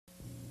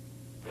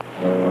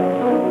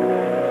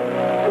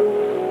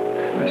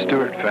The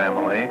Stewart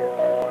family,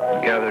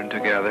 gathered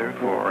together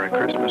for a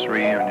Christmas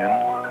reunion,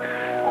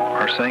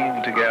 are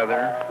singing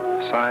together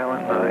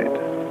Silent Night.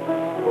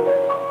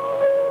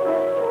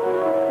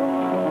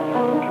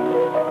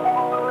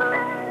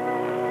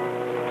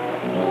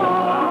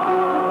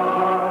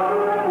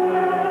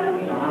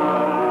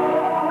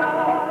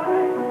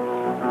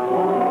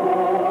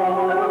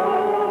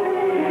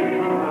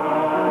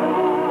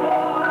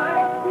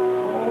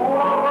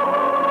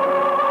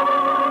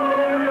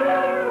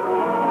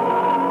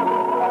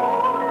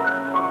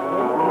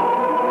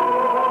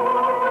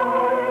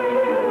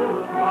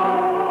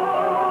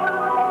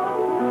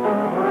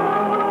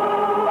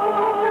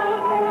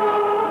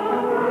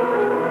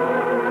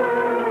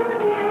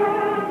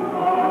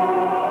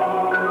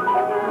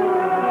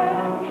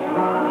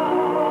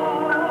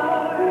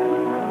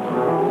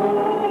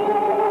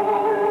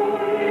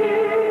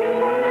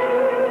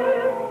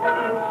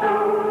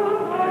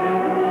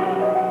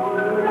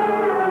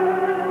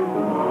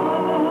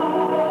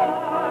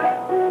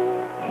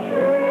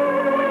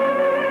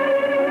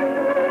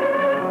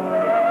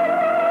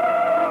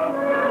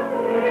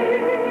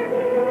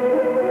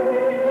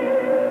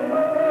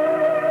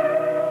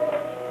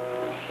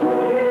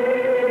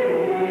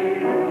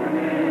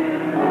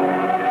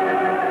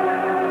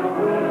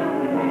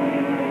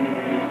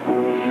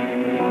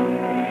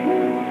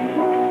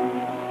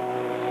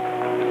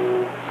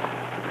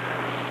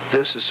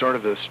 This is sort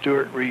of a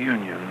Stewart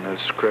reunion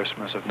this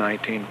Christmas of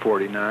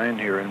 1949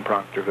 here in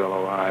Proctorville,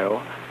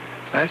 Ohio.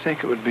 I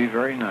think it would be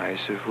very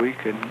nice if we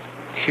could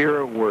hear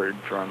a word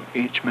from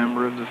each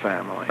member of the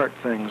family. Start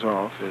things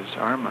off is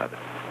our mother.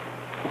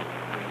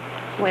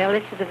 Well,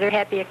 this is a very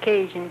happy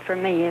occasion for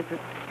me of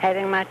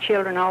having my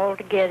children all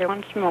together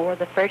once more,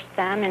 the first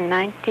time in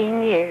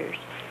 19 years.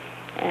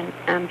 And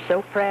I'm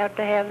so proud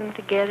to have them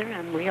together.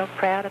 I'm real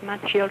proud of my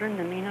children.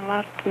 They mean a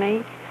lot to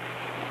me.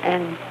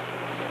 And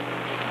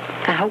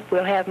I hope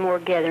we'll have more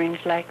gatherings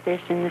like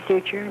this in the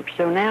future.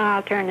 So now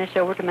I'll turn this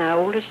over to my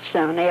oldest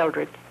son,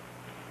 Eldred.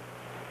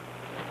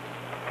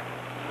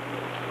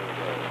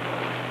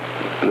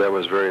 That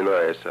was very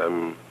nice.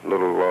 I'm a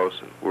little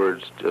lost at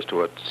words just to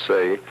what to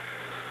say,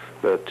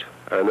 but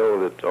I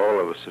know that all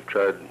of us have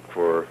tried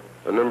for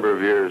a number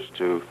of years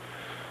to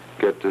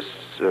get this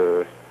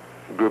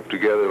group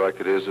together like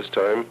it is this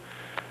time,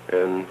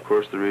 and of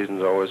course the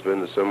reason's always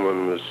been that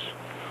someone was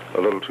a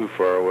little too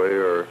far away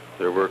or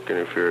their work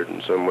interfered in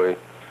some way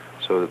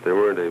so that they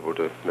weren't able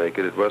to make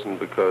it. It wasn't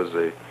because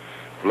of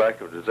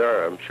lack of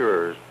desire, I'm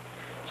sure.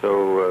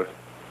 So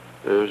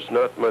there's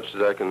not much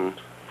that I can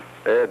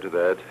add to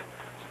that,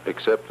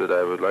 except that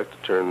I would like to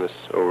turn this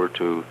over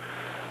to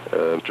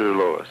Mr.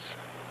 Lois.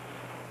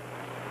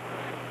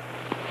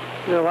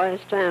 The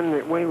last time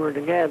that we were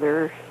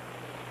together,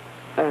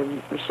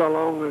 so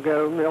long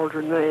ago,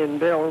 Mildred and I and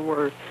Bill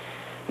were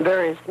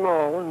very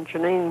small, and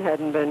Janine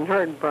hadn't been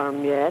heard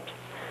from yet.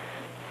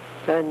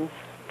 And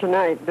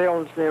tonight,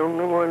 Bill's the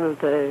only one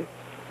of the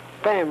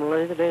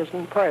family that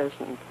isn't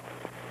present.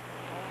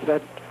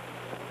 But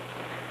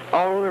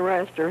all the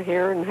rest are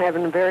here and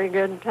having a very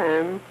good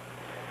time.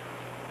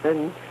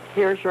 And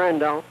here's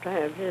Randolph to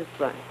have his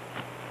thing.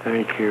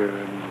 Thank you.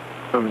 And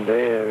I'm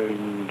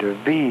glad to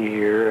be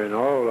here, and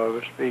all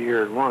of us be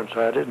here at once.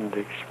 I didn't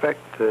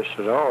expect this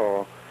at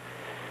all,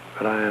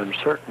 but I am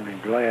certainly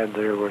glad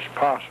that it was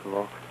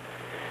possible.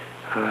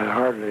 I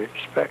hardly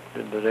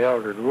expected that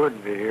Eldred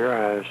would be here.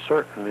 I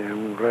certainly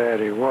am glad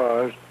he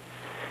was.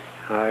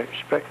 I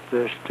expect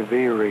this to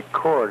be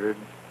recorded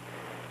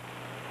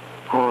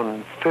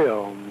on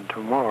film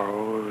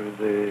tomorrow,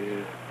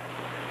 the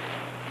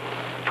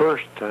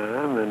first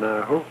time, and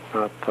I hope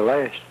not the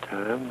last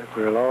time, that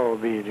we'll all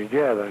be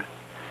together.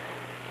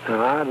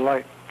 Now, I'd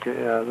like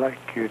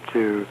you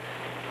to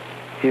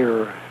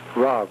hear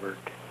Robert.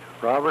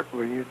 Robert,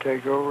 will you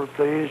take over,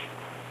 please?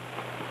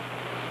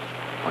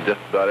 Well,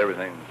 just about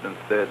everything that's been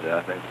said,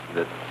 I think,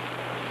 that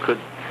could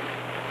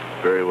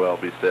very well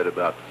be said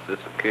about this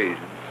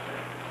occasion.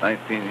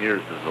 19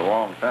 years is a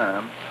long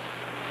time.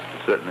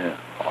 We certainly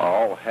are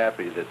all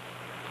happy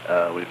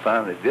that we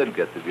finally did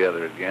get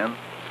together again.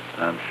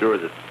 And I'm sure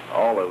that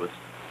all of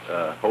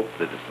us hope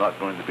that it's not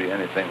going to be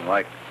anything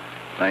like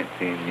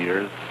 19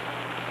 years,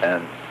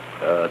 and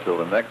till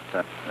the next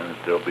time, and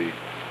there'll be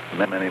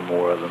many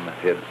more of them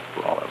ahead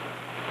for all of us.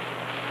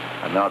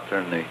 I now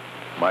turn the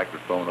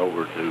microphone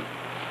over to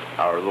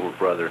our little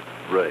brother,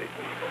 Ray.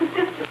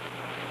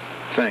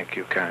 Thank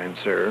you, kind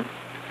sir.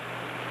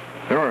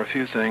 There are a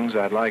few things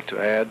I'd like to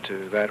add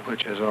to that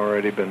which has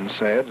already been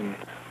said, and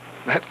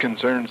that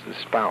concerns the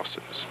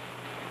spouses.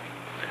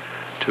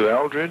 To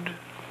Eldred,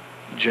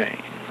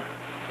 Jane.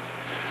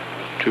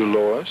 To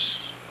Lois,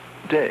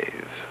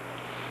 Dave.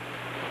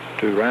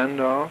 To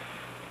Randolph,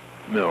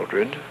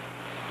 Mildred.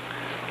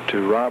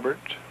 To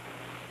Robert,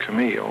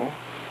 Camille.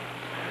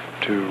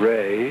 To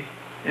Ray,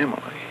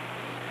 Emily.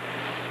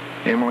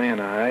 Emily and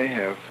I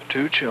have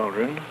 2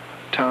 children,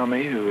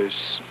 Tommy, who is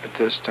at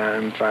this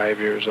time 5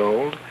 years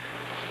old,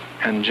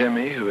 and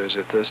Jimmy, who is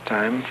at this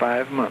time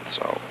 5 months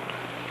old.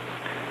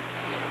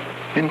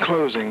 In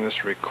closing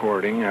this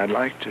recording, I'd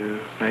like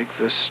to make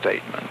this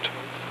statement.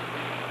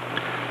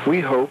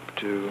 We hope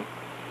to,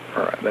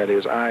 or that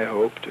is, I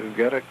hope to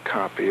get a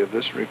copy of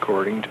this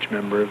recording to each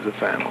member of the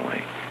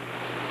family.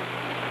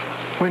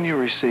 When you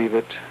receive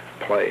it,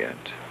 play it,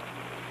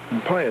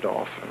 and play it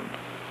often.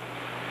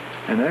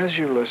 And as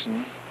you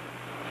listen,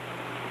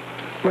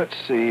 let's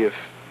see if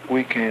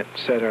we can't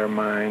set our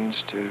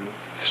minds to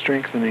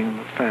strengthening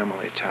the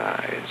family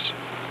ties.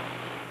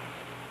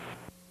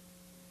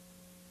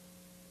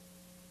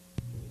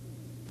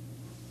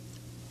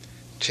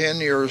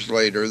 "10 years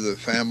later, the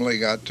family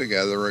got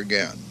together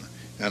again,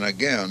 and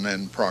again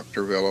in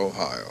Proctorville,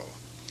 Ohio.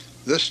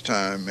 This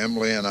time,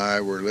 Emily and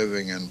I were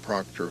living in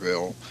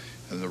Proctorville,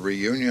 and the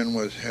reunion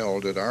was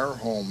held at our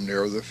home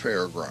near the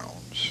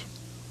fairgrounds.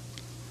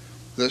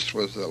 This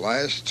was the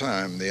last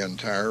time the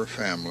entire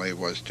family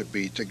was to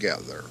be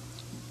together.